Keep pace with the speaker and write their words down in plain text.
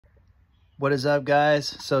What is up, guys?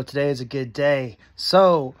 So today is a good day.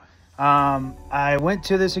 So I went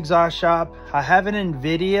to this exhaust shop. I have an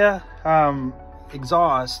invidia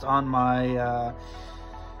exhaust on my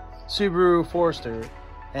Subaru Forester,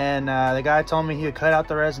 and the guy told me he would cut out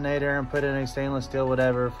the resonator and put it in a stainless steel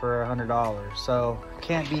whatever for $100. So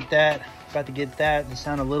can't beat that. Got to get that to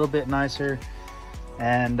sound a little bit nicer.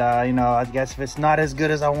 And you know, I guess if it's not as good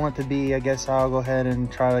as I want it to be, I guess I'll go ahead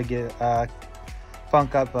and try to get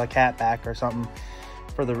funk up a cat back or something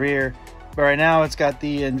for the rear. But right now it's got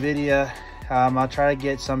the invidia. I'll try to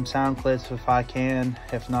get some sound clips if I can.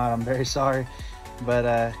 If not, I'm very sorry.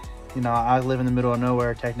 But you know, I live in the middle of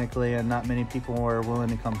nowhere technically, and not many people are willing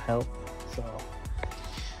to come help. So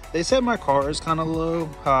they said my car is kind of low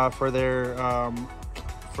for their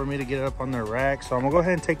for me to get it up on their rack. So I'm gonna go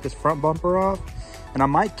ahead and take this front bumper off, and I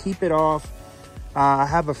might keep it off. I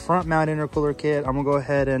have a front mount intercooler kit. I'm gonna go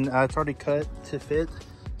ahead and it's already cut to fit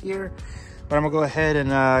here, but I'm gonna go ahead and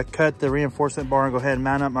cut the reinforcement bar and go ahead and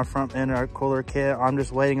mount up my front intercooler kit. I'm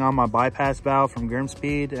just waiting on my bypass valve from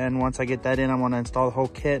Grimspeed, and once I get that in, I'm gonna install the whole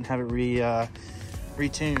kit and have it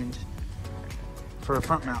retuned for a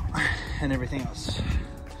front mount and everything else.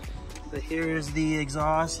 So here's the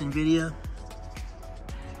exhaust invidia.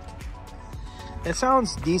 It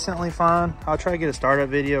sounds decently fine. I'll try to get a startup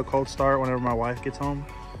video, cold start, whenever my wife gets home.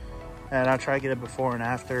 And I'll try to get it before and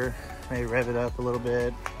after, maybe rev it up a little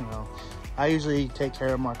bit. You know, I usually take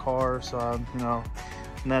care of my car, so you know,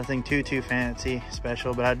 nothing too fancy,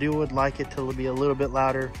 special, but I would like it to be a little bit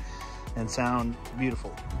louder and sound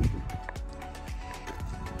beautiful.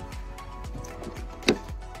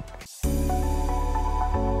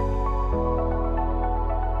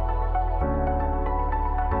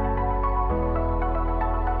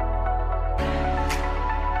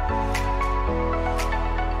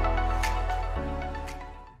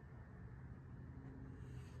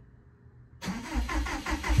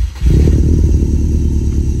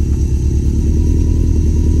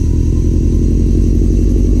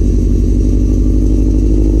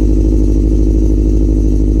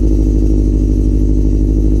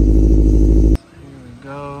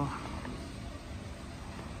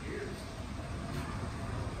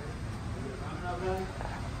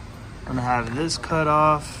 I'm gonna have this cut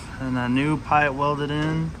off and a new pipe welded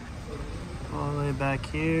in all the way back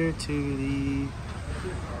here to the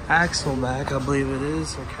axle back, I believe it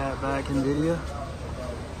is, or cat back invidia.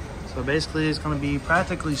 So basically it's gonna be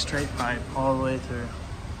practically straight pipe all the way through.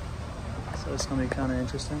 So it's gonna be kind of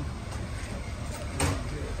interesting.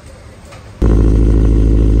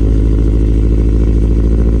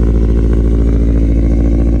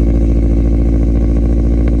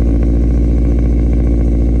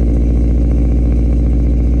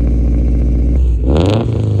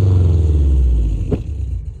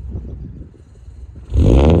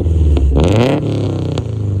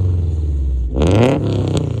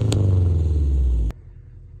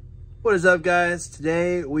 What is up, guys?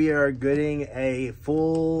 Today we are getting a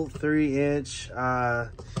full 3-inch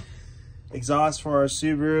exhaust for our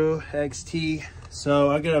Subaru XT.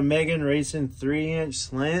 So I got a Megan Racing 3-inch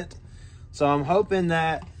slant. So I'm hoping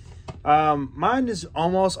that mine is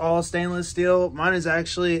almost all stainless steel. Mine is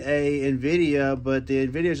actually a invidia, but the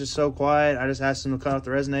invidia is just so quiet. I just asked them to cut off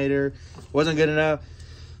the resonator. Wasn't good enough.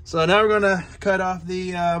 So now we're gonna cut off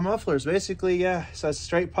the mufflers. Basically, yeah, so it's a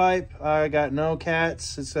straight pipe. I got no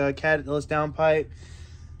cats. It's a catless down pipe.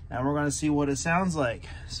 And we're gonna see what it sounds like.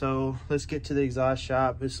 So let's get to the exhaust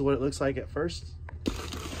shop. This is what it looks like at first.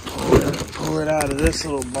 Pull it out of this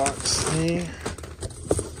little box thing.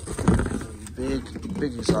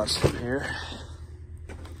 Big exhaust up here.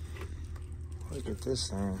 Look at this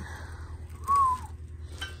thing.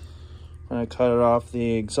 I'm gonna cut it off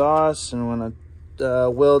the exhaust, and when I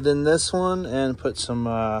weld in this one and put some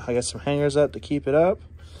I got some hangers up to keep it up.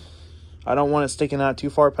 I don't want it sticking out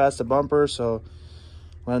too far past the bumper, so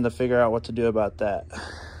I'm going to figure out what to do about that.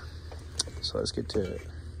 So let's get to it.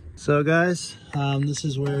 So guys, this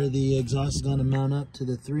is where the exhaust is going to mount up to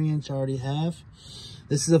the 3-inch I already have.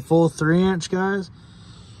 This is a full 3-inch, guys.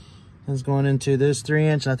 It's going into this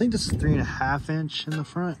 3-inch. I think this is 3.5-inch in the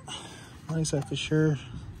front. Not exactly sure.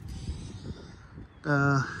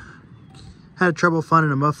 Had trouble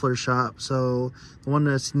finding a muffler shop, so the one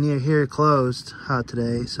that's near here closed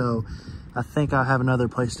today, so I think I'll have another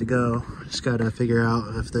place to go. Just gotta figure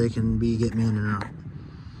out if they can get me in or not.